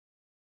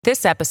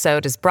This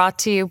episode is brought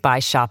to you by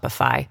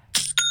Shopify.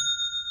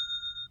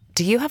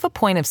 Do you have a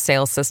point of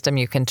sale system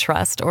you can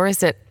trust, or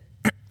is it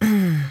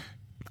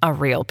a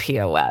real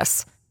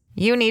POS?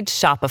 You need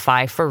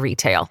Shopify for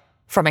retail.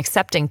 From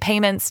accepting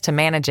payments to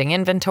managing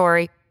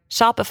inventory,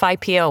 Shopify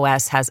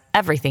POS has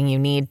everything you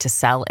need to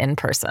sell in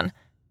person.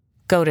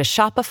 Go to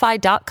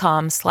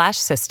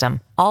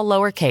shopify.com/system, all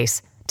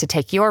lowercase, to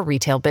take your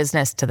retail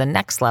business to the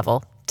next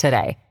level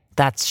today.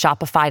 That's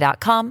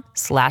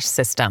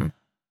shopify.com/system.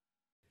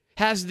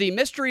 Has the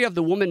mystery of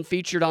the woman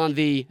featured on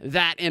the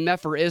That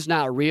M-Fer Is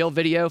Not Real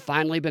video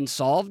finally been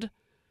solved?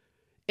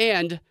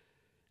 And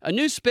a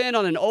new spin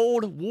on an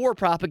old war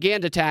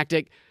propaganda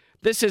tactic.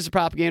 This is the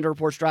Propaganda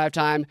Report's Drive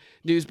Time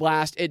News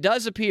Blast. It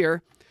does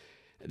appear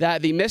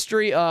that the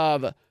mystery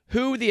of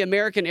who the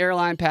American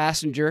airline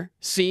passenger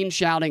seen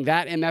shouting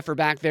 "That M-Fer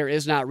back there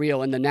is not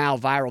real" in the now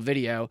viral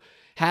video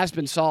has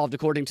been solved,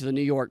 according to the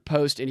New York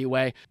Post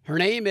anyway. Her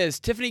name is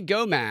Tiffany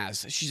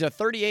Gomez. She's a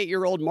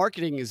 38-year-old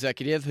marketing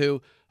executive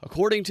who,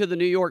 according to the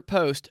New York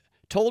Post,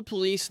 told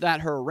police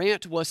that her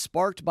rant was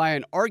sparked by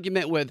an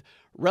argument with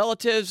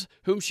relatives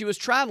whom she was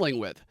traveling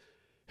with,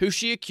 who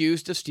she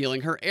accused of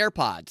stealing her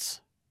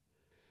AirPods.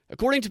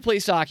 According to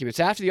police documents,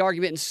 after the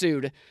argument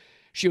ensued,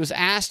 she was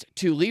asked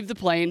to leave the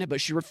plane,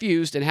 but she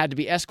refused and had to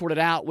be escorted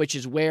out, which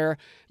is where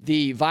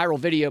the viral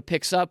video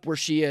picks up, where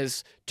she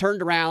is turned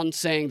around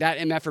saying that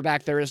MFer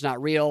back there is not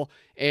real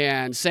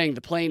and saying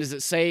the plane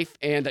isn't safe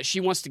and that she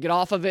wants to get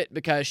off of it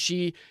because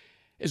she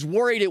is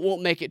worried it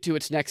won't make it to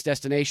its next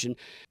destination,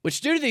 which,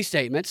 due to these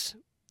statements,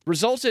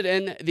 resulted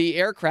in the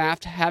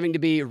aircraft having to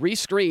be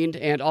rescreened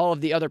and all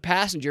of the other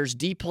passengers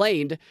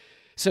deplaned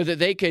so that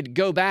they could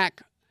go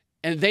back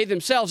and they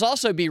themselves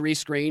also be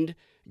rescreened,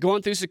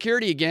 going through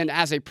security again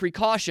as a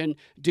precaution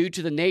due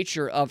to the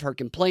nature of her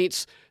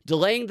complaints,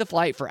 delaying the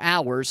flight for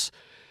hours.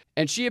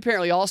 And she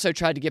apparently also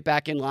tried to get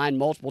back in line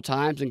multiple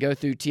times and go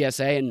through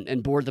TSA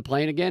and board the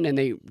plane again, and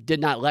they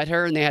did not let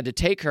her, and they had to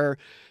take her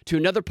to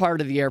another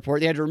part of the airport.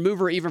 They had to remove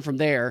her even from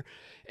there,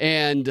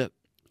 and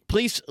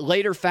police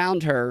later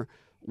found her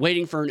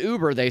waiting for an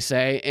Uber, they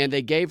say, and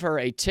they gave her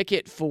a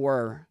ticket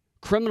for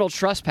criminal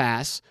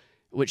trespass,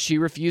 which she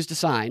refused to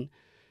sign.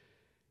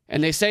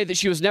 And they say that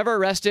she was never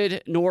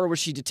arrested, nor was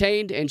she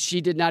detained, and she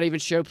did not even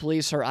show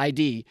police her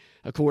ID,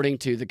 according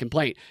to the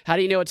complaint. How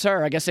do you know it's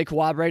her? I guess they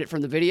corroborated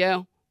from the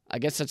video. I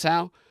guess that's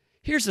how.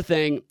 Here's the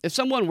thing. If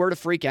someone were to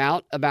freak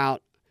out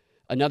about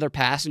another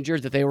passenger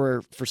that they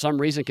were, for some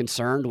reason,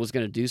 concerned was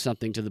going to do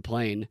something to the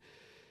plane,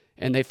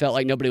 and they felt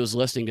like nobody was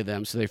listening to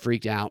them, so they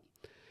freaked out,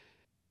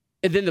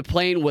 and then the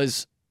plane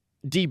was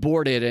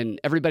deboarded and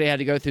everybody had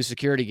to go through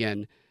security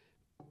again,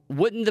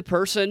 wouldn't the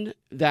person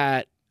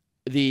that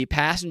the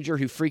passenger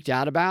who freaked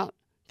out about,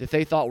 that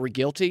they thought were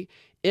guilty,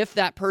 if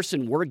that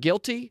person were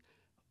guilty,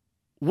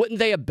 wouldn't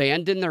they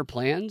abandon their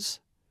plans?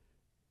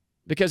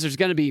 Because there's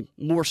going to be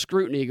more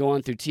scrutiny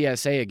going through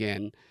TSA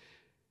again.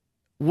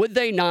 Would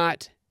they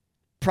not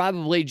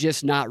probably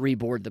just not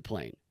reboard the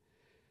plane,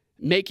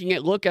 making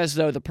it look as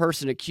though the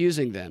person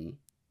accusing them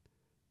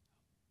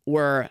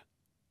were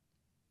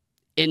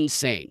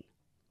insane?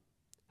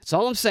 That's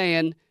all I'm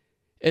saying,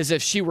 is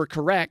if she were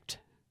correct,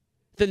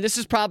 then this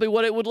is probably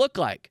what it would look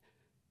like.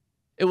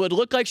 It would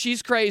look like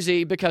she's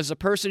crazy because the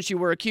person she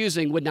were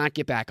accusing would not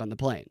get back on the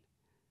plane.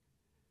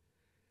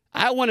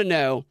 I want to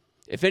know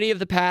if any of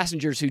the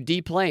passengers who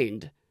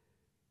deplaned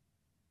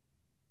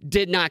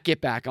did not get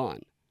back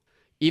on.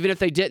 Even if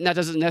they didn't, that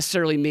doesn't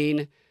necessarily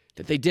mean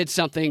that they did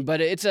something, but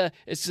it's an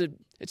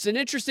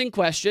interesting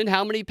question.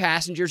 How many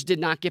passengers did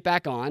not get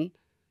back on?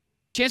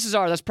 Chances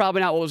are that's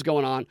probably not what was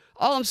going on.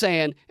 All I'm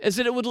saying is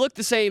that it would look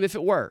the same if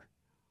it were.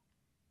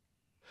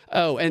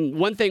 Oh, and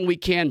one thing we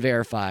can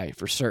verify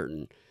for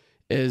certain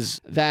is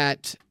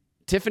that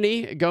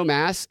Tiffany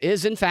Gomez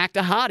is, in fact,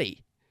 a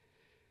hottie.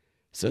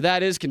 So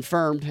that is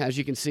confirmed, as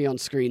you can see on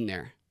screen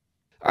there.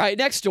 All right,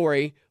 next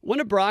story. One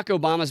of Barack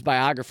Obama's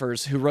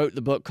biographers, who wrote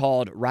the book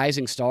called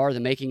Rising Star, The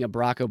Making of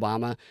Barack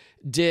Obama,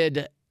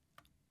 did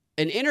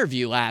an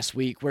interview last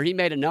week where he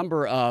made a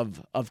number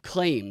of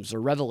claims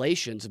or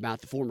revelations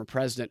about the former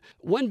president.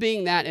 One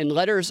being that in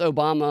letters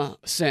Obama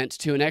sent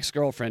to an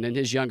ex-girlfriend in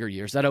his younger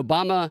years, that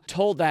Obama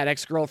told that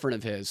ex-girlfriend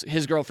of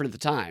his girlfriend at the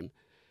time,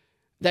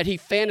 that he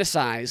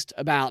fantasized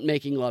about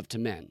making love to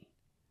men.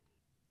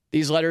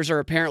 These letters are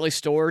apparently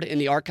stored in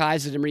the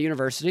archives at Emory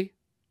University.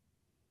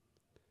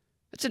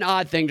 It's an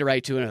odd thing to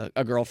write to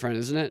a girlfriend,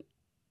 isn't it?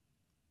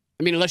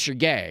 I mean, unless you're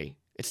gay.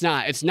 It's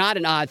not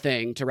an odd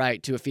thing to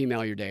write to a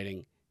female you're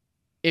dating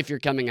if you're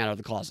coming out of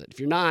the closet. If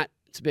you're not,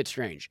 it's a bit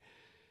strange.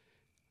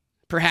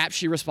 Perhaps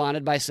she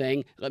responded by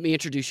saying, "Let me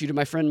introduce you to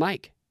my friend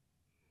Mike."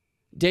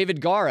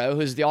 David Garrow,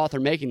 who's the author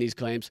making these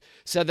claims,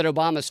 said that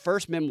Obama's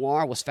first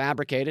memoir was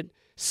fabricated,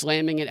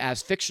 slamming it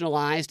as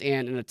fictionalized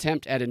and an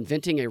attempt at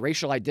inventing a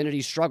racial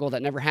identity struggle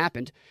that never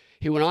happened.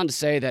 He went on to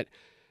say that,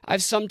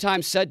 "I've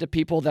sometimes said to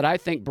people that I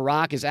think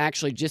Barack is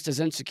actually just as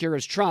insecure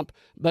as Trump,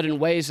 but in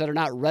ways that are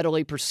not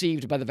readily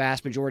perceived by the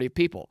vast majority of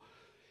people.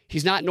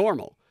 He's not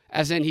normal,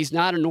 as in he's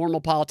not a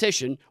normal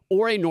politician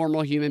or a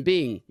normal human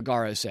being,"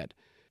 Garrow said.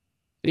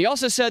 And he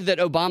also said that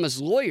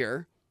Obama's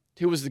lawyer,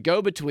 who was the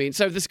go-between,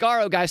 so this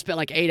Garrow guy spent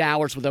like 8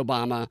 hours with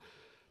Obama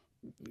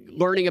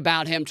learning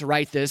about him to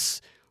write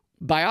this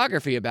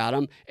biography about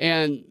him,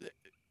 and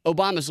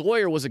Obama's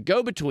lawyer was a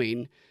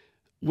go-between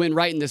when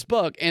writing this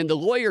book, and the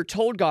lawyer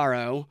told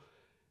Garrow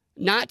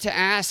not to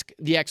ask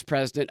the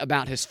ex-president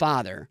about his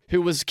father,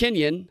 who was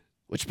Kenyan,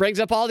 which brings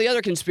up all the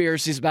other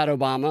conspiracies about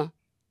Obama.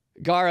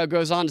 Garrow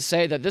goes on to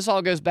say that this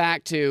all goes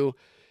back to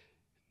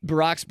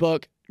Barack's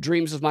book,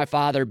 Dreams of My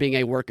Father, being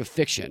a work of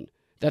fiction,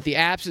 that the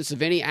absence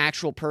of any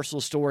actual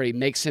personal story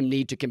makes him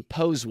need to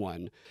compose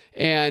one.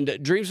 And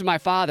Dreams of My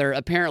Father,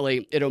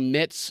 apparently, it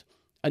omits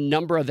a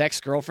number of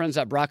ex-girlfriends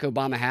that Barack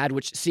Obama had,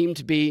 which seemed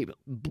to be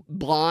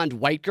blonde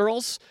white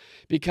girls,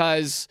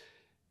 because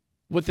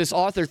what this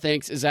author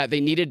thinks is that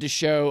they needed to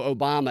show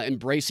Obama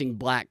embracing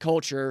black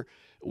culture,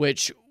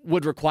 which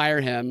would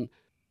require him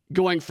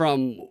going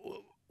from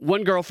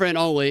one girlfriend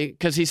only,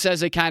 because he says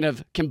they kind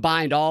of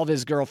combined all of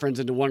his girlfriends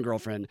into one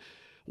girlfriend,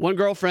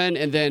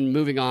 and then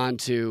moving on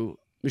to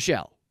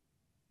Michelle.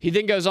 He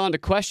then goes on to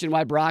question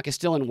why Barack is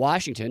still in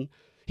Washington.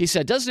 He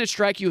said, "Doesn't it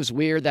strike you as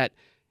weird that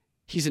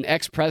he's an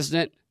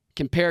ex-president,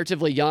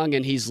 comparatively young,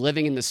 and he's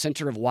living in the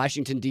center of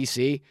Washington,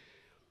 D.C.?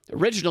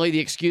 Originally, the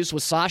excuse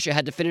was Sasha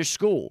had to finish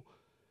school.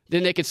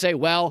 Then they could say,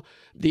 well,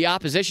 the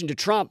opposition to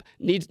Trump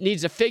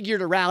needs a figure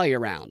to rally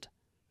around.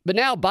 But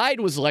now Biden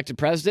was elected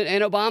president,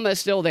 and Obama is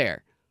still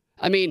there.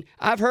 I mean,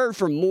 I've heard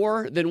from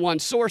more than one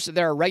source that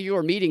there are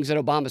regular meetings at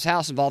Obama's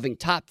house involving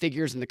top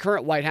figures in the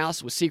current White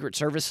House with Secret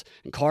Service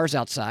and cars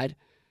outside."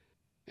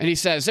 And he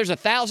says, "There's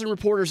 1,000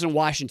 reporters in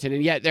Washington,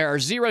 and yet there are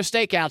 0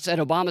 stakeouts at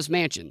Obama's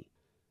mansion."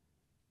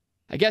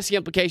 I guess the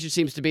implication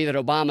seems to be that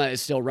Obama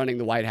is still running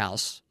the White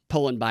House,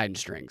 pulling Biden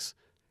strings.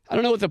 I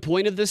don't know what the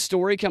point of this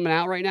story coming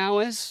out right now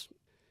is.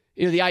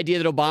 You know, the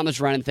idea that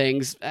Obama's running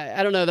things,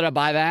 I don't know that I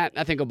buy that.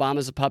 I think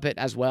Obama's a puppet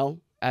as well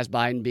as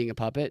Biden being a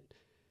puppet.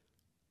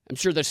 I'm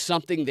sure there's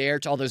something there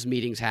to all those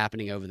meetings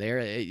happening over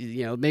there.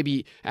 You know,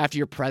 maybe after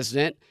you're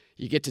president,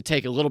 you get to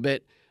take you're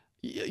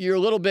a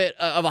little bit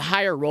of a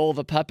higher role of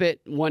a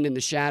puppet, one in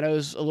the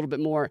shadows a little bit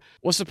more.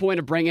 What's the point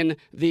of bringing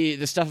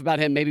the stuff about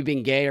him maybe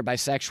being gay or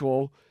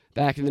bisexual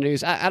back in the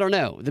news? I don't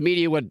know. The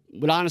media would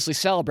honestly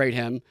celebrate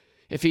him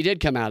if he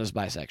did come out as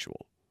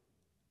bisexual.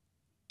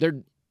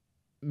 There'd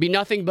be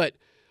nothing but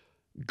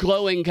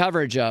glowing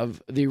coverage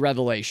of the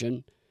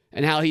revelation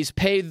and how he's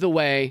paved the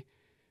way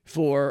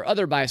for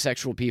other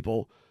bisexual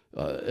people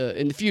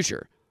in the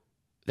future.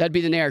 That'd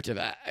be the narrative.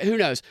 Who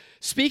knows?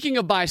 Speaking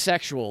of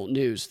bisexual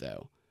news,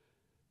 though,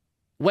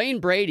 Wayne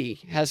Brady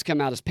has come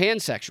out as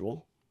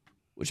pansexual,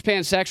 which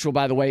pansexual,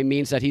 by the way,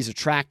 means that he's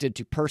attracted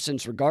to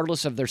persons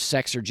regardless of their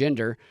sex or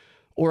gender,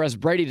 or as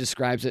Brady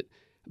describes it,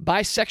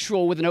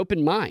 bisexual with an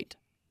open mind.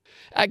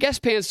 I guess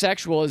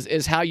pansexual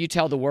is how you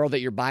tell the world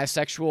that you're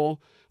bisexual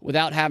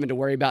without having to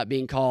worry about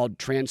being called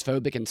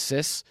transphobic and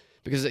cis,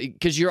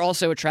 because you're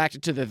also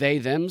attracted to the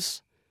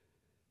they-thems,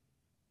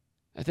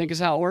 I think is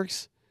how it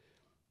works.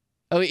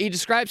 Oh, he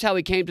describes how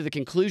he came to the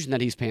conclusion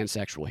that he's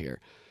pansexual here.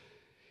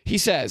 He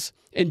says,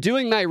 in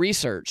doing my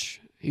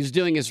research, he's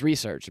doing his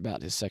research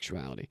about his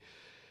sexuality,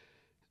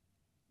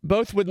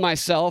 both with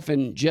myself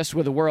and just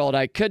with the world,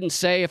 I couldn't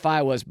say if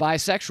I was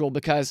bisexual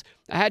because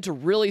I had to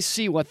really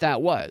see what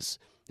that was,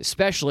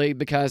 especially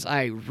because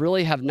I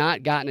really have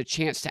not gotten a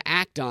chance to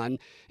act on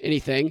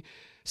anything.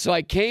 So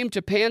I came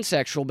to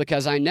pansexual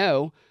because I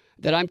know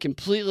that I'm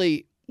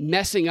completely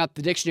messing up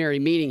the dictionary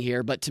meaning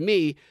here, but to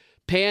me,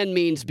 pan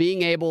means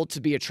being able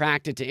to be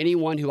attracted to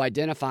anyone who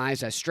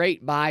identifies as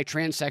straight, bi,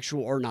 transsexual,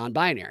 or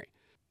non-binary.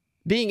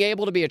 Being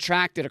able to be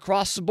attracted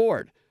across the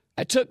board.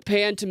 I took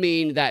pan to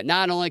mean that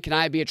not only can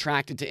I be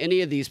attracted to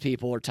any of these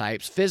people or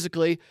types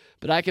physically,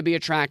 but I could be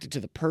attracted to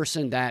the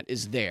person that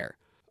is there.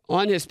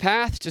 On his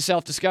path to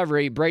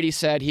self-discovery, Brady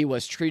said he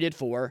was treated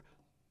for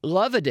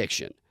love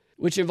addiction,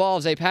 which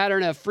involves a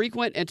pattern of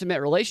frequent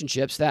intimate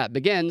relationships that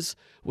begins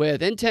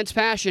with intense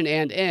passion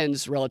and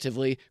ends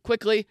relatively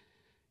quickly.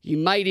 You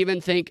might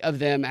even think of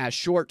them as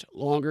short,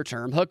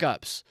 longer-term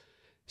hookups.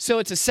 So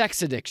it's a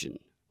sex addiction.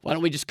 Why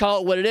don't we just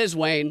call it what it is,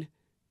 Wayne?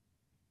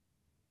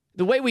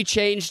 The way we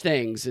change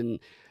things and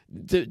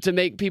to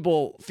make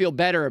people feel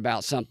better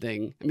about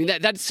something, I mean,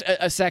 that's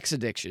a sex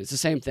addiction. It's the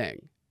same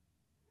thing.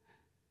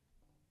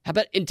 How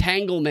about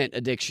entanglement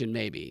addiction,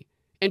 maybe?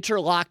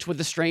 Interlocked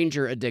with a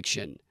stranger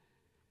addiction.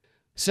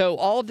 So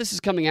all of this is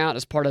coming out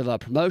as part of a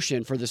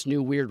promotion for this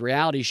new weird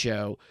reality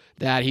show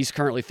that he's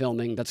currently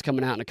filming that's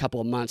coming out in a couple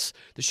of months.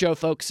 The show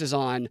focuses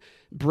on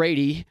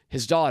Brady,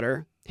 his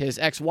daughter, his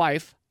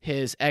ex-wife,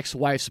 his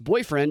ex-wife's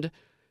boyfriend,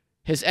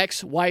 his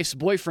ex-wife's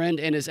boyfriend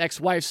and his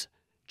ex-wife's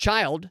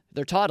child,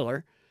 their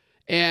toddler,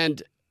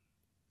 and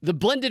the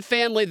blended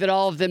family that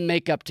all of them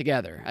make up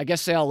together. I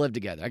guess they all live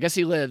together. I guess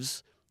he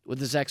lives with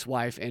his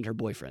ex-wife and her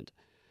boyfriend.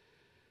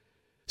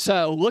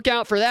 So look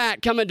out for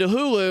that coming to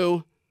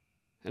Hulu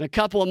in a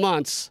couple of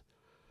months.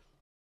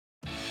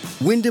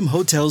 Wyndham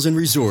Hotels and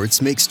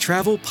Resorts makes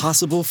travel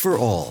possible for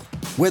all.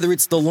 Whether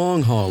it's the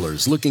long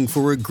haulers looking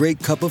for a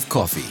great cup of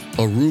coffee,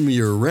 a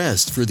roomier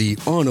rest for the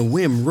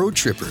on-a-whim road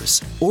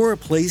trippers, or a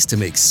place to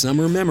make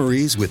summer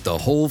memories with the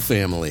whole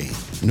family.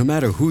 No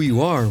matter who you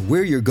are,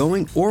 where you're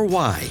going, or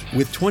why,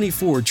 with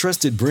 24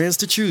 trusted brands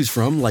to choose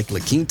from like La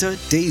Quinta,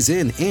 Days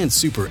Inn, and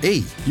Super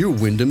 8, your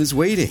Wyndham is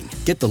waiting.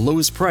 Get the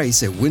lowest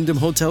price at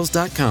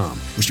WyndhamHotels.com.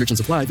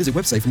 Restrictions apply. Visit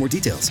website for more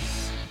details.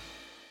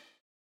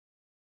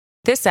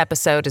 This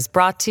episode is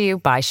brought to you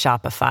by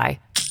Shopify.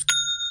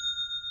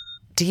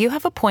 Do you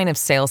have a point of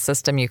sale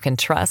system you can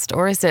trust,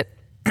 or is it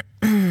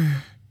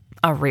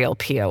a real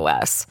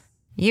POS?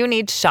 You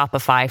need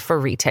Shopify for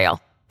retail.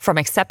 From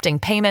accepting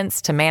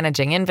payments to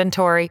managing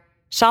inventory,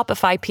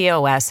 Shopify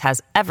POS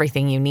has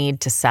everything you need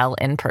to sell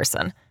in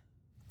person.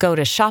 Go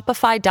to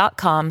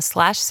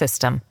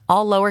shopify.com/system,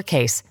 all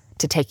lowercase,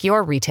 to take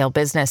your retail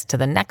business to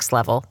the next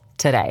level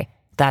today.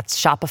 That's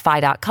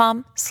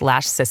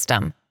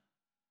shopify.com/system.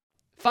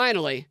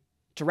 Finally,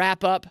 to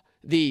wrap up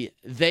the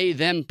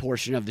they-them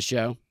portion of the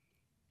show,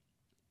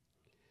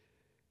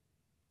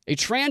 a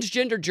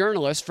transgender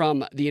journalist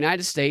from the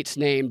United States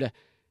named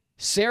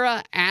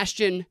Sarah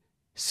Ashton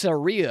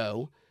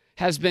Sario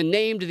has been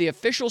named the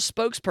official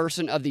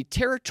spokesperson of the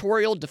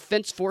Territorial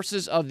Defense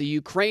Forces of the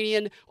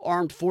Ukrainian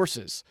Armed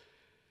Forces,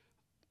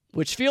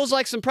 which feels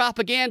like some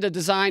propaganda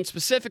designed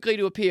specifically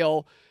to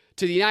appeal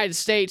to the United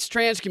States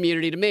trans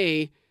community to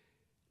me,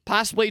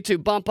 possibly to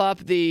bump up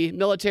the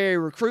military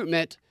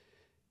recruitment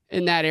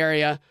in that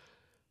area.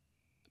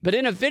 But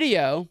in a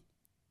video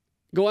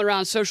going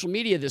around social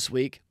media this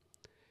week,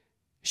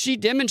 she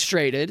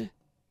demonstrated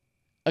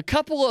a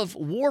couple of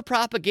war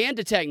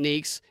propaganda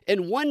techniques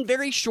in one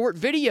very short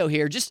video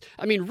here.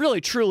 Really,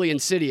 truly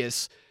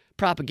insidious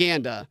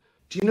propaganda.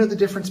 Do you know the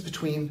difference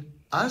between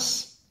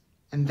us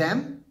and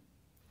them?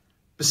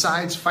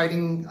 Besides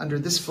fighting under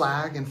this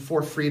flag and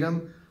for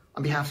freedom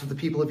on behalf of the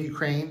people of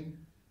Ukraine,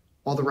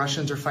 while the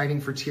Russians are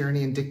fighting for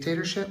tyranny and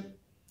dictatorship?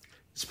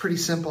 It's pretty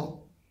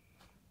simple.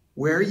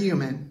 We're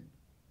human,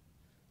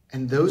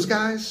 and those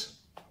guys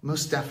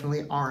most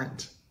definitely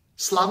aren't.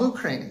 Slava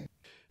Ukraini.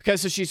 Okay,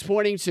 so she's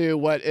pointing to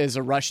what is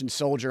a Russian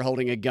soldier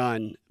holding a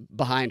gun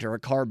behind her, a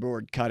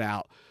cardboard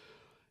cutout.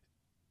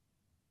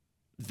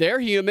 They're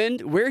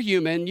human. We're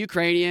human.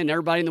 Ukrainian,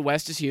 everybody in the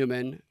West is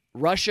human.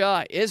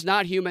 Russia is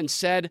not human,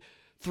 said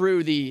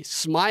through the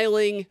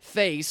smiling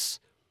face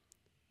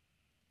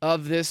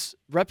of this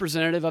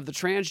representative of the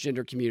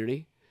transgender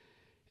community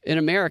in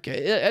America.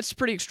 That's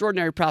pretty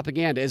extraordinary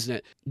propaganda, isn't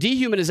it?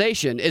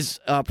 Dehumanization is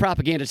a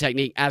propaganda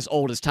technique as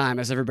old as time,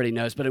 as everybody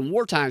knows. But in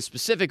wartime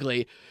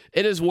specifically,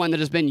 it is one that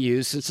has been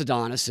used since the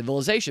dawn of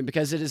civilization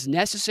because it is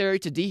necessary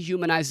to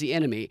dehumanize the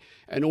enemy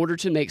in order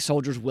to make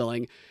soldiers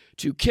willing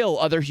to kill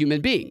other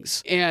human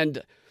beings.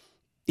 And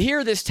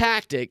here, this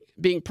tactic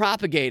being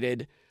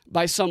propagated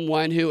by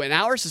someone who, in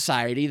our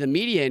society, the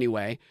media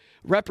anyway,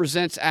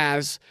 represents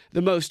as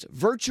the most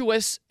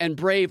virtuous and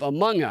brave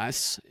among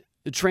us,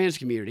 the trans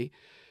community,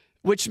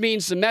 which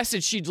means the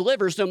message she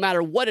delivers, no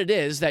matter what it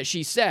is that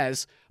she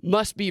says,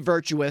 must be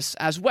virtuous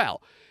as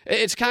well.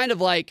 It's kind of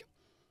like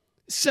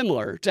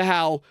similar to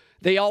how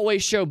they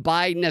always show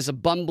Biden as a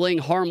bumbling,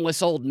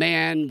 harmless old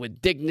man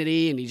with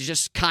dignity, and he's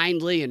just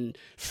kindly and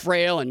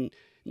frail and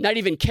not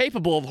even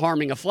capable of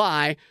harming a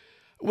fly,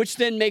 which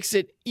then makes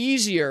it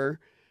easier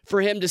for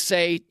him to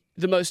say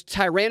the most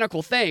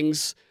tyrannical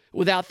things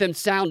without them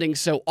sounding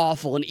so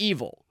awful and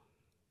evil.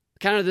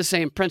 Kind of the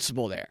same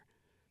principle there.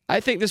 I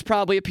think this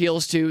probably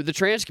appeals to the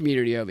trans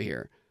community over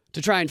here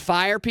to try and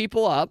fire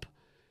people up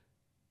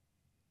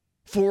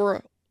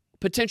for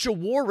potential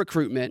war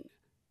recruitment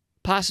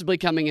possibly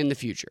coming in the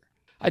future.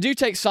 I do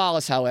take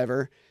solace,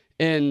 however,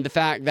 in the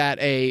fact that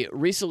a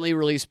recently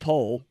released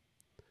poll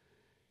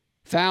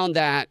found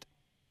that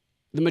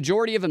the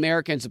majority of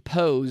Americans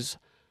oppose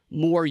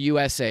more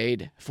U.S.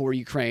 aid for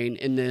Ukraine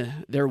in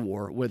their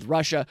war with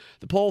Russia.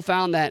 The poll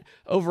found that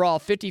overall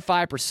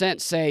 55%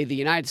 say the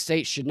United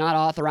States should not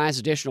authorize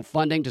additional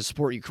funding to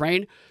support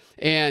Ukraine.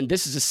 And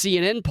this is a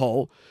CNN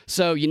poll,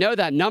 so you know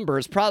that number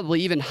is probably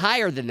even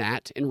higher than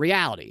that in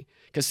reality,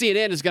 because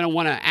CNN is going to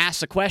want to ask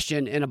the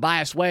question in a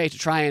biased way to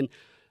try and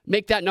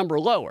make that number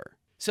lower.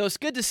 So it's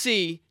good to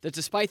see that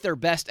despite their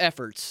best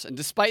efforts and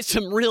despite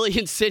some really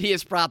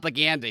insidious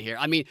propaganda here,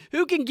 I mean,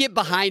 who can get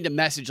behind a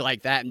message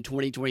like that in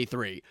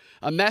 2023?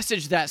 A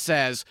message that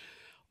says,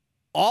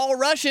 all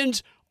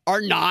Russians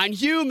are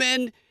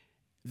non-human,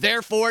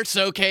 therefore it's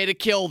okay to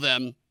kill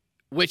them,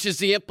 which is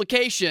the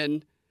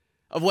implication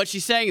of what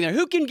she's saying there.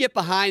 Who can get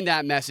behind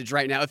that message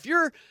right now? If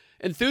you're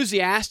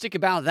enthusiastic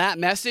about that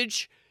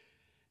message,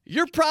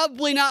 you're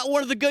probably not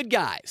one of the good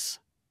guys.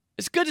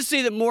 It's good to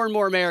see that more and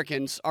more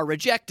Americans are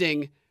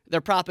rejecting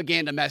their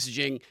propaganda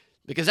messaging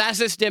because, as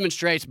this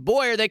demonstrates,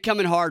 boy, are they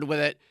coming hard with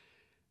it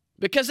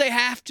because they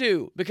have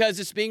to, because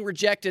it's being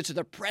rejected, so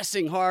they're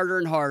pressing harder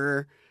and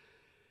harder.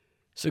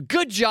 So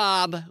good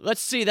job. Let's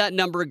see that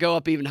number go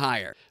up even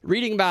higher.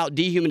 Reading about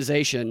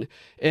dehumanization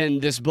in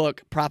this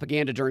book,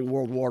 Propaganda During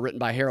World War, written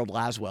by Harold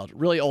Laswell,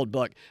 really old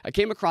book, I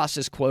came across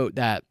this quote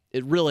that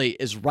it really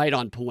is right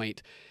on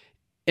point.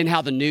 in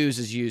how the news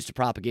is used to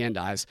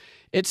propagandize.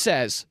 It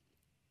says,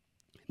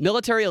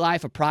 military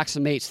life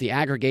approximates the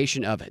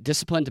aggregation of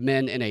disciplined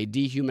men in a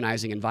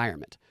dehumanizing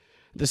environment.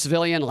 The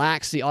civilian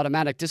lacks the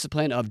automatic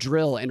discipline of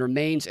drill and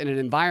remains in an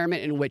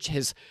environment in which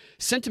his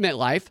sentiment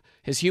life,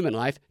 his human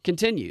life,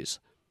 continues.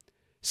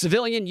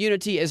 Civilian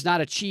unity is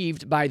not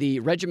achieved by the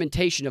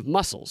regimentation of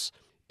muscles.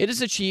 It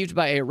is achieved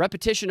by a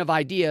repetition of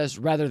ideas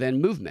rather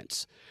than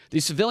movements. The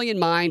civilian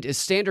mind is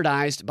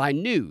standardized by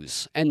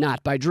news and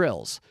not by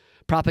drills.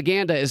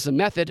 Propaganda is the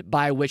method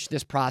by which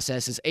this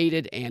process is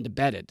aided and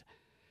abetted.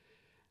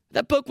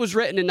 That book was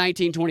written in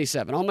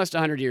 1927, almost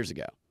 100 years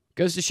ago.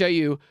 Goes to show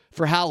you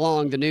for how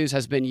long the news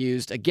has been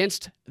used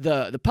against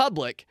the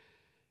public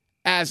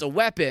as a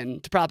weapon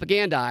to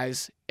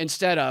propagandize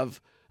instead of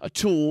a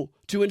tool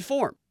to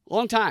inform.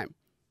 Long time.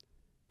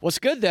 What's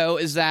good, though,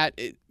 is that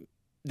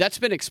that's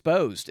been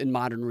exposed in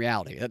modern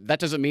reality. That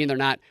doesn't mean they're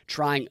not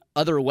trying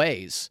other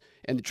ways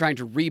and trying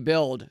to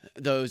rebuild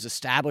those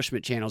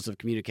establishment channels of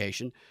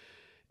communication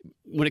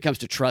when it comes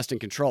to trust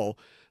and control.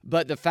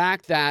 But the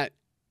fact that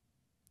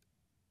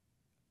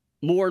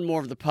more and more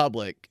of the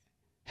public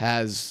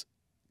has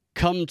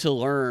come to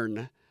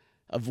learn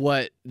of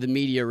what the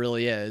media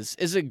really is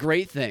a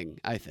great thing,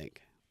 I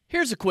think.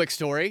 Here's a quick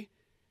story.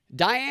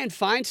 Dianne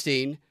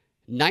Feinstein,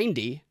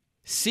 90,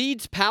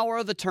 cedes power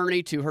of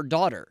attorney to her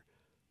daughter,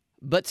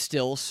 but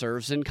still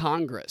serves in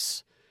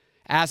Congress.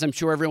 As I'm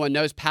sure everyone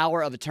knows,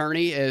 power of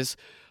attorney is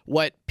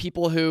what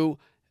people who,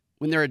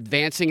 when they're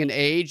advancing in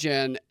age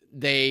and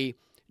they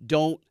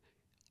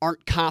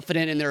aren't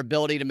confident in their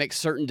ability to make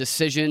certain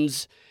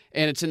decisions,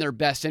 and it's in their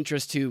best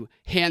interest to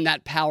hand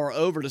that power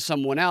over to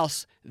someone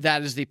else,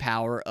 that is the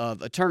power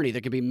of attorney.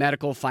 There can be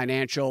medical,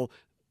 financial,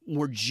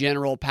 more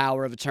general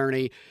power of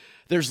attorney.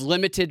 There's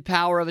limited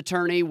power of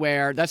attorney,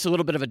 where that's a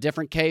little bit of a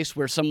different case,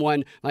 where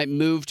someone might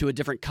move to a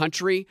different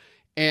country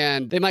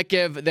and they might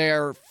give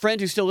their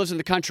friend who still lives in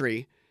the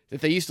country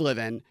that they used to live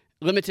in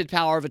limited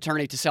power of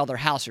attorney to sell their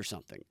house or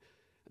something.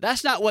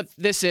 That's not what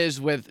this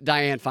is with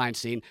Dianne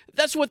Feinstein.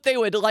 That's what they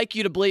would like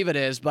you to believe it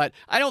is, but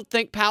I don't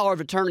think power of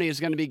attorney is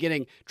going to be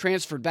getting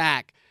transferred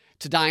back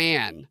to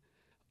Dianne.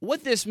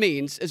 What this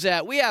means is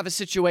that we have a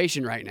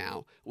situation right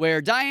now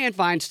where Dianne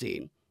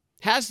Feinstein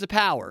has the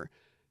power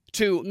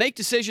to make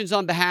decisions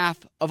on behalf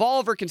of all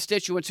of her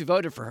constituents who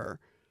voted for her,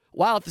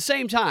 while at the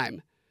same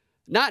time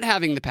not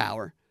having the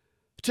power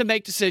to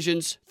make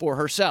decisions for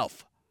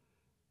herself.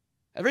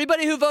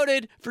 Everybody who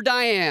voted for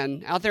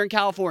Dianne out there in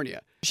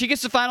California, she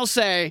gets the final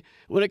say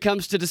when it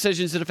comes to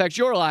decisions that affect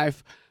your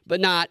life, but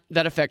not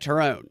that affect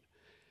her own.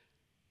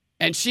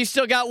 And she's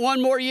still got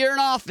one more year in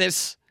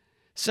office.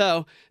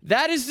 So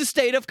that is the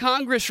state of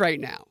Congress right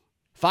now.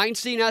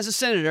 Feinstein as a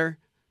senator,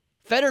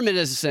 Fetterman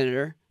as a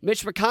senator,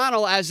 Mitch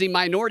McConnell as the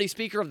minority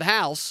speaker of the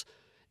House,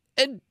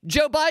 and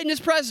Joe Biden as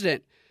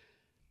president.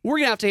 We're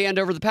going to have to hand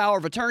over the power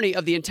of attorney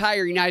of the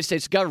entire United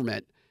States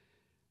government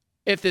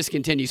if this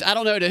continues. I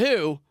don't know to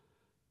who,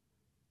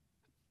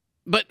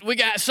 but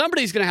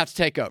somebody's going to have to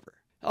take over.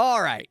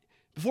 All right.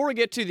 Before we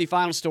get to the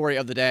final story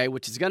of the day,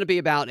 which is going to be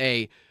about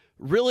a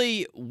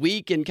really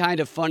weak and kind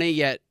of funny,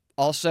 yet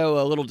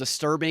also a little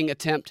disturbing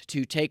attempt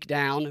to take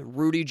down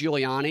Rudy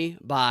Giuliani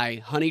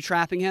by honey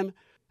trapping him,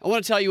 I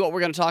want to tell you what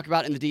we're going to talk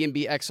about in the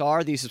DNB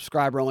XR, the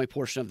subscriber-only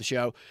portion of the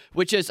show,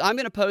 which is I'm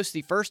going to post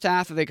the first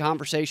half of a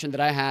conversation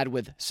that I had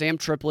with Sam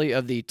Tripoli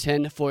of the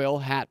Tinfoil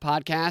Hat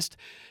podcast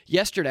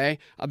yesterday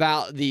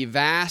about the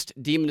vast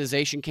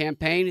demonization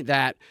campaign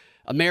that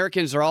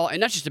Americans are all, and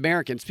not just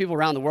Americans, people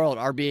around the world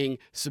are being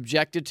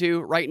subjected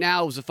to right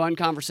now. It was a fun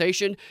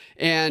conversation,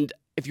 and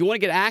if you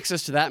want to get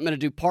access to that, I'm going to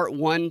do part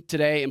 1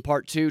 today and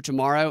part 2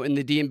 tomorrow in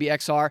the DNB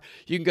XR.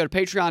 You can go to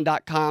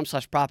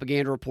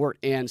patreon.com/propaganda report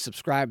and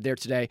subscribe there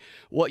today.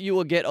 What you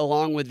will get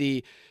along with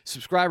the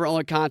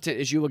subscriber-only content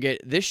is you will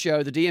get this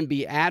show, the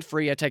DNB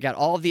ad-free. I take out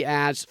all of the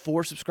ads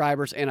for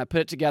subscribers, and I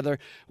put it together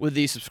with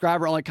the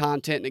subscriber-only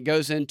content, and it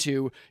goes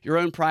into your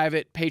own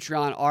private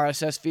Patreon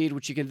RSS feed,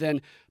 which you can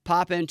then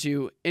pop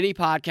into any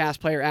podcast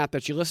player app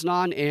that you listen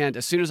on, and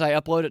as soon as I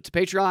upload it to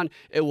Patreon,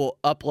 it will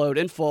upload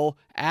in full,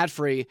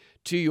 ad-free,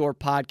 to your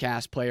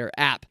podcast player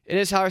app. It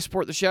is how I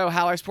support the show,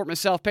 how I support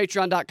myself,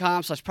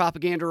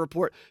 patreon.com/propaganda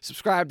report.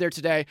 Subscribe there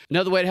today.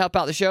 Another way to help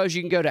out the show is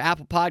you can go to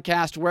Apple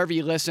Podcast, wherever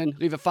you listen,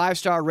 leave a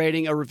 5-star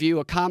rating, a review,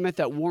 a comment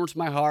that warms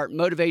my heart,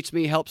 motivates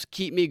me, helps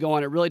keep me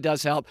going. It really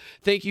does help.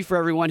 Thank you for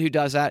everyone who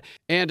does that.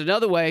 And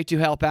another way to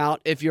help out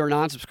if you're a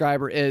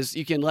non-subscriber is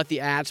you can let the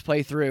ads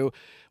play through.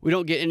 We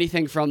don't get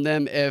anything from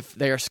them if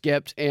they are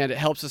skipped, and it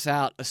helps us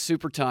out a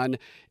super ton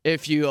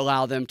if you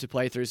allow them to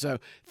play through. So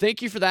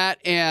thank you for that,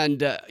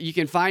 and you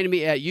can find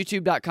me at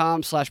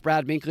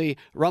youtube.com/Brad Binkley,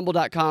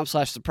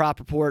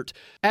 rumble.com/thepropreport,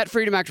 at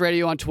Freedom Act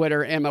Radio on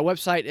Twitter, and my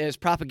website is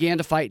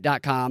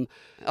propagandafight.com.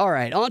 All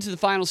right, on to the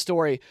final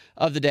story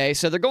of the day.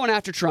 So they're going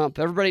after Trump.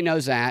 Everybody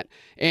knows that,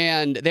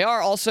 and they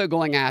are also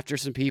going after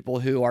some people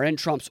who are in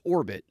Trump's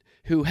orbit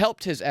who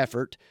helped his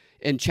effort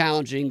in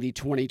challenging the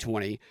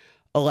 2020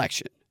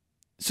 election.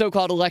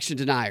 So-called election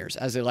deniers,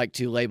 as they like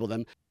to label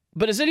them.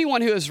 But as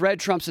anyone who has read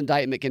Trump's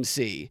indictment can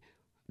see,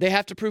 they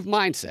have to prove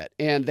mindset,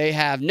 and they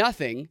have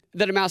nothing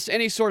that amounts to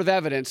any sort of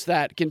evidence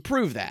that can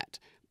prove that.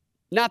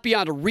 Not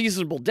beyond a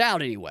reasonable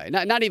doubt, anyway.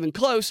 Not even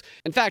close.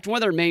 In fact, one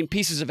of their main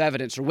pieces of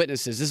evidence or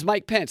witnesses is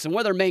Mike Pence, and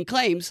one of their main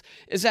claims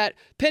is that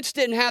Pence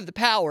didn't have the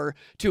power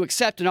to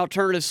accept an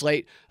alternative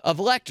slate of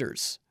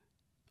electors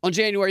on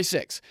January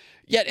 6th.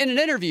 Yet in an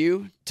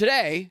interview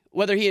today,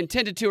 whether he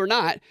intended to or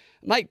not,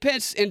 Mike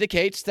Pence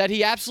indicates that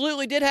he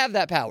absolutely did have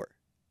that power.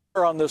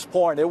 On this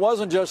point, it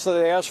wasn't just that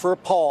they asked for a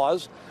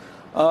pause.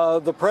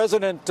 The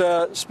president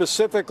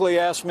specifically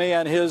asked me,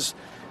 and his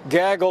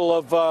gaggle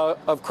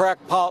of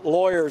crackpot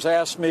lawyers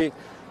asked me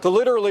to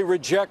literally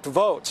reject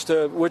votes,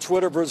 which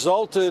would have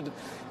resulted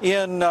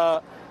in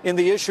the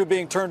issue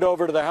being turned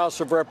over to the House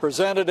of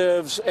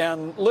Representatives,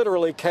 and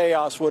literally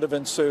chaos would have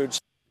ensued.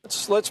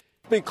 Let's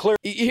be clear.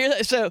 You hear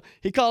that? So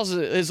he calls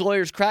his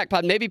lawyers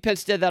crackpot. Maybe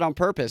Pence did that on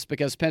purpose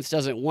because Pence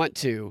doesn't want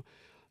to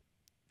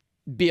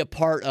be a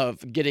part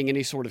of getting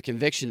any sort of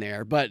conviction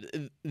there. But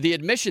the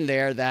admission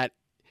there that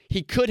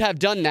he could have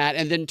done that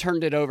and then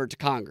turned it over to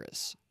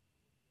Congress,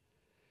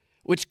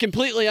 which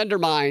completely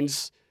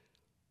undermines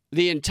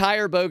the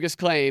entire bogus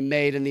claim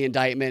made in the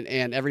indictment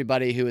and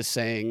everybody who is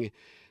saying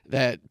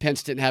that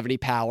Pence didn't have any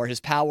power. His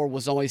power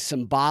was only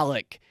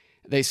symbolic,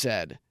 they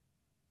said.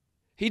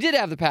 He did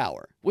have the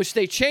power, which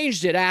they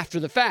changed it after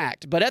the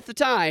fact. But at the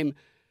time,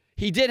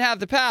 he did have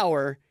the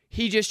power.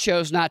 He just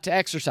chose not to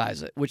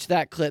exercise it, which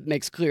that clip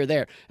makes clear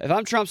there. If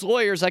I'm Trump's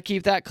lawyers, I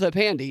keep that clip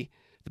handy.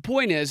 The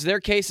point is,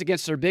 their case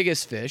against their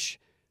biggest fish,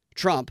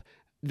 Trump,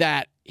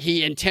 that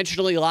he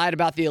intentionally lied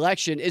about the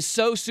election is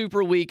so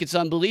super weak, it's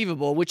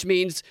unbelievable, which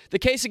means the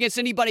case against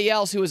anybody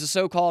else who is a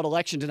so-called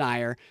election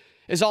denier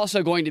is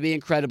also going to be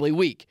incredibly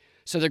weak.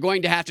 So they're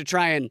going to have to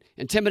try and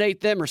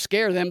intimidate them or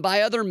scare them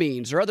by other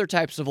means or other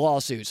types of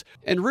lawsuits.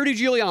 And Rudy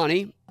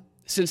Giuliani,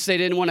 since they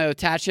didn't want to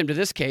attach him to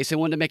this case and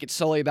wanted to make it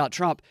solely about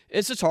Trump,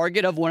 is the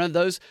target of one of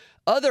those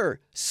other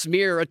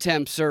smear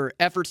attempts or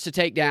efforts to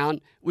take down,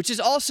 which is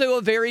also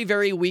a very,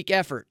 very weak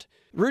effort.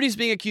 Rudy's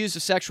being accused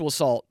of sexual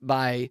assault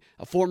by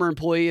a former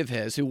employee of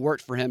his who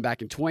worked for him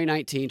back in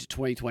 2019 to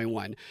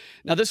 2021.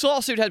 Now, this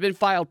lawsuit had been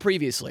filed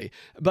previously,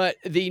 but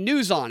the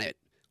news on it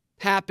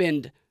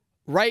happened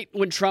right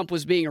when Trump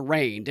was being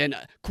arraigned, and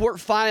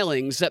court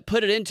filings that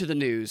put it into the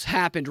news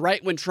happened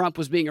right when Trump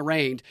was being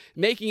arraigned,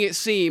 making it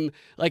seem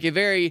like a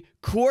very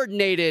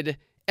coordinated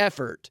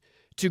effort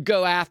to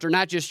go after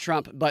not just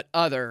Trump, but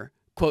other,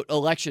 quote,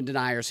 election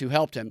deniers who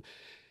helped him.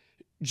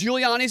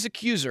 Giuliani's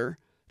accuser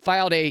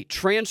filed a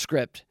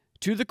transcript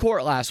to the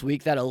court last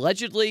week that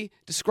allegedly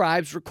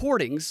describes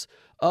recordings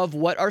of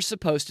what are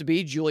supposed to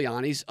be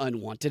Giuliani's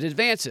unwanted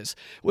advances,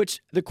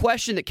 which the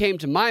question that came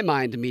to my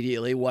mind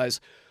immediately was,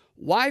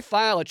 why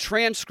file a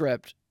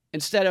transcript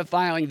instead of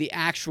filing the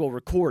actual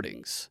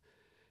recordings?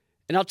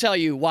 And I'll tell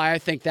you why I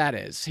think that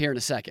is here in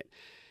a second.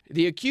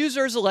 The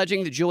accuser is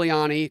alleging that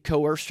Giuliani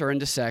coerced her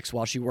into sex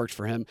while she worked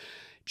for him.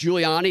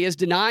 Giuliani is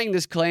denying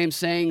this claim,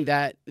 saying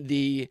that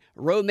the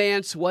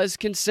romance was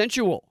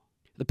consensual.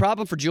 The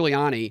problem for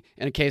Giuliani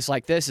in a case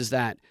like this is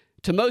that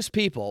to most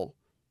people,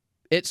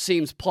 it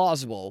seems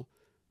plausible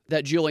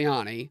that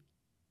Giuliani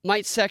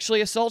might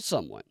sexually assault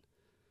someone.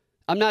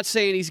 I'm not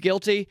saying he's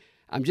guilty.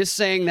 I'm just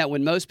saying that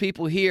when most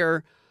people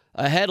hear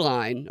a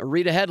headline or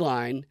read a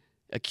headline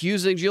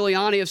accusing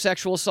Giuliani of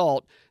sexual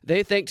assault,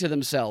 they think to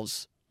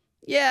themselves,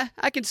 yeah,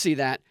 I can see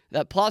that.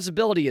 That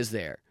plausibility is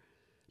there.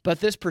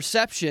 But this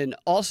perception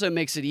also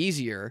makes it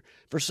easier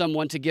for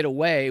someone to get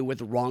away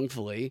with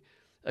wrongfully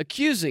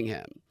accusing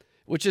him,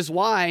 which is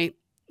why,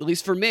 at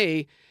least for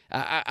me,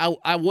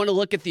 I want to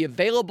look at the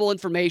available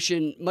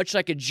information much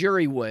like a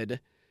jury would,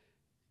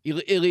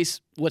 at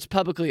least what's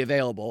publicly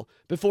available,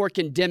 before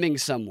condemning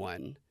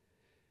someone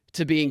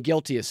to being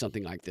guilty of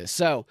something like this.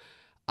 So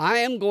I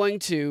am going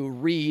to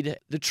read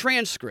the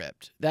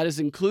transcript that is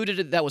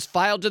included, that was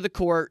filed to the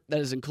court, that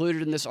is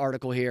included in this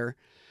article here.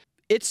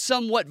 It's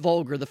somewhat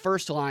vulgar, the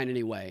first line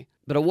anyway,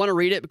 but I want to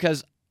read it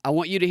because I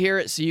want you to hear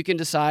it so you can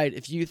decide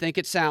if you think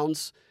it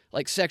sounds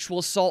like sexual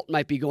assault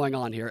might be going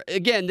on here.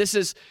 Again, this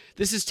is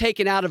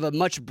taken out of a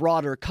much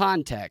broader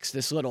context,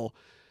 this little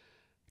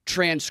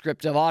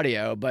transcript of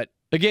audio, but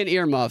again,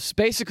 earmuffs.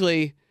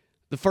 Basically,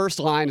 the first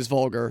line is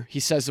vulgar. He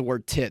says the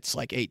word tits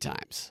like 8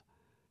 times.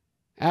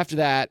 After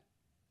that,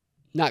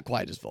 not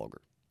quite as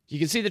vulgar. You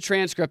can see the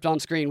transcript on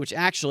screen, which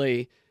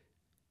actually,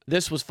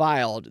 this was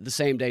filed the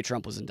same day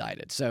Trump was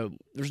indicted. So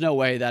there's no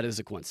way that is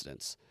a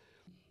coincidence.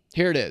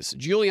 Here it is.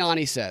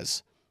 Giuliani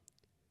says,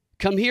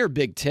 "Come here,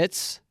 big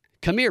tits.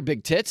 Come here,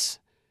 big tits.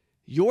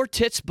 Your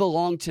tits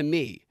belong to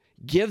me.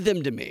 Give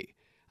them to me.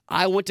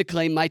 I want to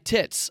claim my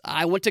tits.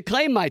 I want to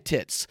claim my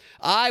tits.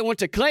 I want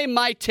to claim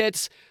my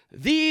tits.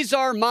 These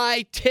are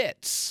my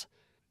tits."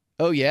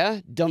 "Oh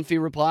yeah?"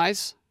 Dunphy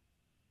replies.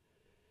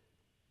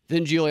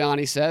 Then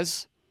Giuliani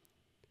says,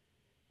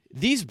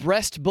 "These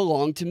breasts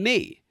belong to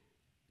me.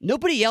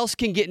 Nobody else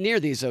can get near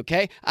these,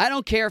 okay? I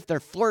don't care if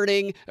they're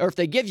flirting or if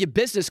they give you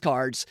business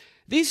cards.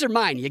 These are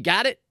mine. You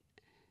got it?"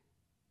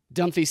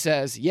 Dunphy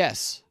says,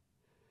 "Yes."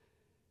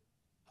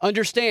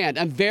 Understand,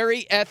 I'm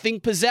very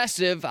effing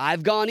possessive.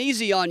 I've gone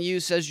easy on you,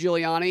 says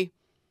Giuliani.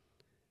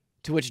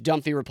 To which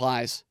Dunphy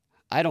replies,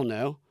 I don't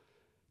know.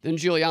 Then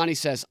Giuliani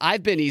says,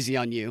 I've been easy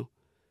on you.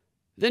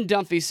 Then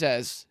Dunphy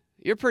says,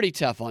 you're pretty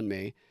tough on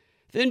me.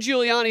 Then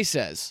Giuliani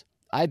says,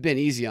 I've been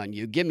easy on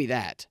you. Give me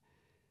that.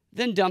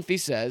 Then Dunphy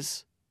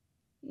says,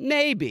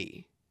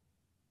 maybe.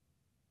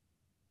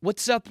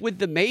 What's up with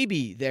the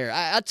maybe there?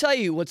 I'll tell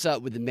you what's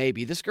up with the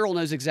maybe. This girl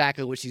knows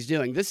exactly what she's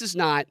doing. This is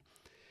not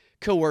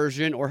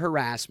coercion or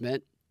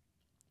harassment.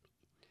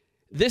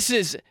 This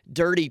is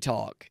dirty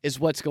talk is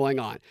what's going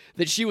on.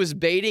 That she was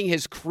baiting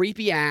his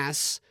creepy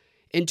ass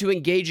into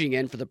engaging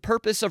in for the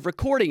purpose of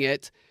recording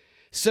it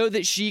so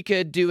that she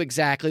could do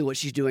exactly what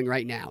she's doing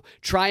right now.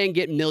 Try and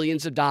get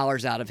millions of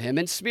dollars out of him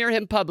and smear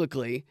him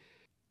publicly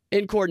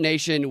in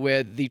coordination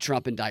with the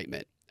Trump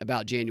indictment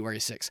about January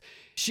 6th.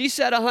 She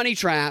set a honey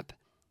trap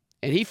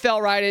and he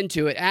fell right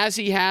into it as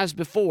he has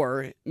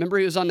before. Remember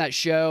he was on that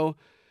show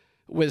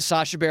with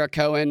Sacha Baron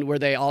Cohen where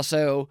they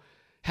also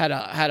had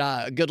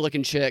a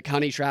good-looking chick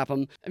honey trap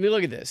him. I mean,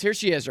 look at this. Here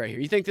she is right here.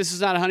 You think this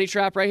is not a honey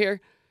trap right here?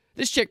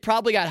 This chick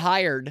probably got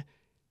hired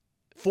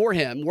for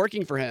him,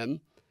 working for him,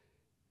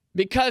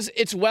 because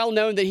it's well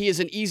known that he is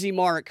an easy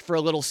mark for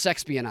a little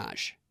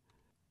sexpionage.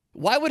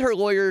 Why would her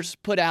lawyers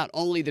put out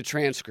only the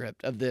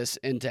transcript of this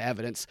into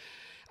evidence?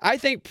 I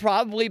think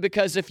probably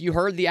because if you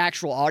heard the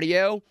actual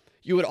audio,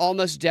 you would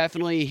almost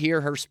definitely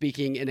hear her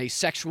speaking in a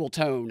sexual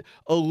tone,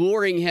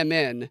 alluring him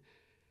in,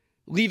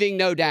 leaving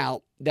no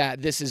doubt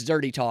that this is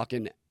dirty talk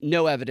and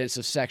no evidence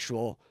of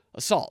sexual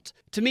assault.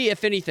 To me,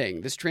 if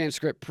anything, this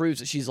transcript proves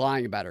that she's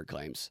lying about her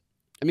claims.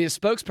 I mean, a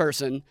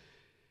spokesperson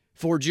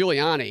for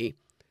Giuliani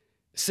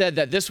said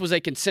that this was a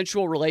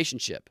consensual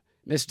relationship.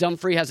 Ms.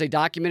 Dunphy has a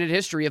documented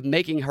history of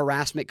making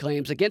harassment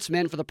claims against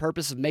men for the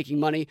purpose of making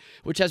money,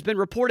 which has been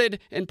reported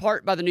in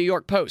part by the New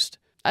York Post.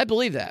 I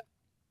believe that.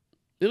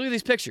 Look at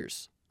these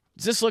pictures.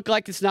 Does this look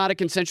like it's not a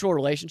consensual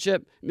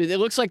relationship? I mean, it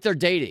looks like they're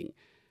dating.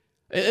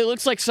 It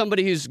looks like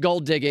somebody who's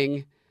gold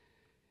digging.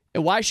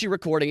 And why is she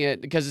recording it?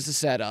 Because it's a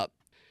setup.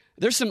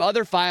 There's some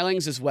other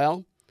filings as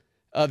well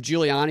of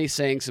Giuliani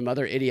saying some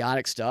other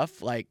idiotic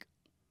stuff, like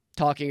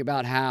talking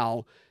about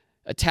how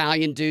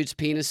Italian dudes'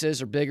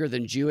 penises are bigger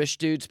than Jewish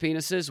dudes'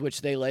 penises,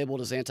 which they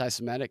labeled as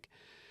anti-Semitic.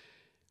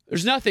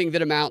 There's nothing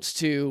that amounts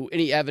to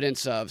any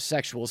evidence of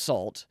sexual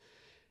assault.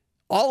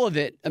 All of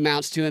it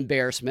amounts to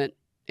embarrassment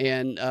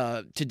and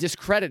to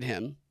discredit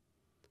him,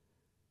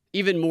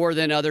 even more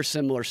than other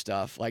similar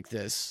stuff like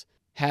this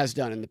has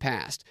done in the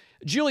past.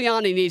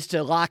 Giuliani needs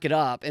to lock it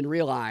up and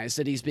realize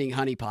that he's being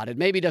honeypotted.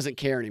 Maybe he doesn't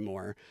care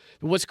anymore.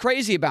 But what's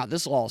crazy about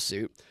this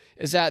lawsuit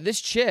is that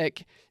this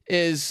chick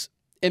is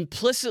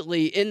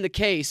implicitly in the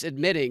case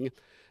admitting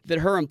that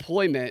her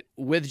employment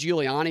with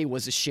Giuliani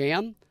was a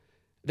sham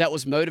that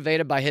was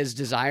motivated by his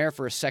desire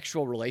for a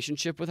sexual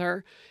relationship with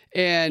her.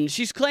 And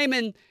she's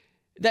claiming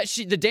that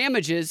the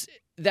damages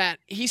that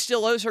he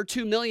still owes her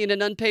 $2 million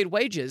in unpaid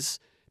wages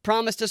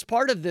promised as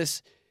part of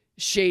this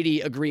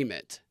shady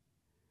agreement.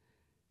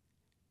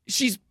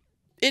 She's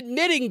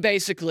admitting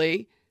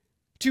basically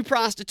to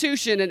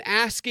prostitution and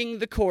asking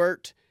the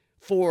court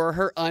for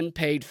her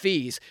unpaid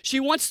fees. She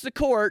wants the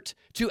court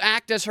to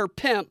act as her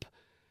pimp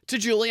to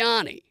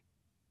Giuliani.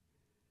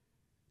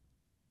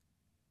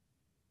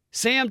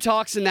 Sam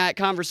talks in that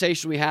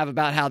conversation we have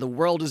about how the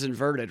world is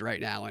inverted right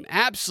now, and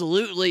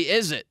absolutely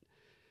is it.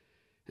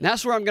 And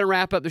that's where I'm going to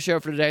wrap up the show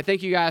for today.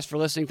 Thank you guys for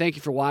listening. Thank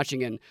you for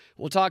watching, and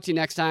we'll talk to you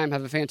next time.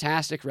 Have a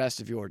fantastic rest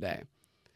of your day.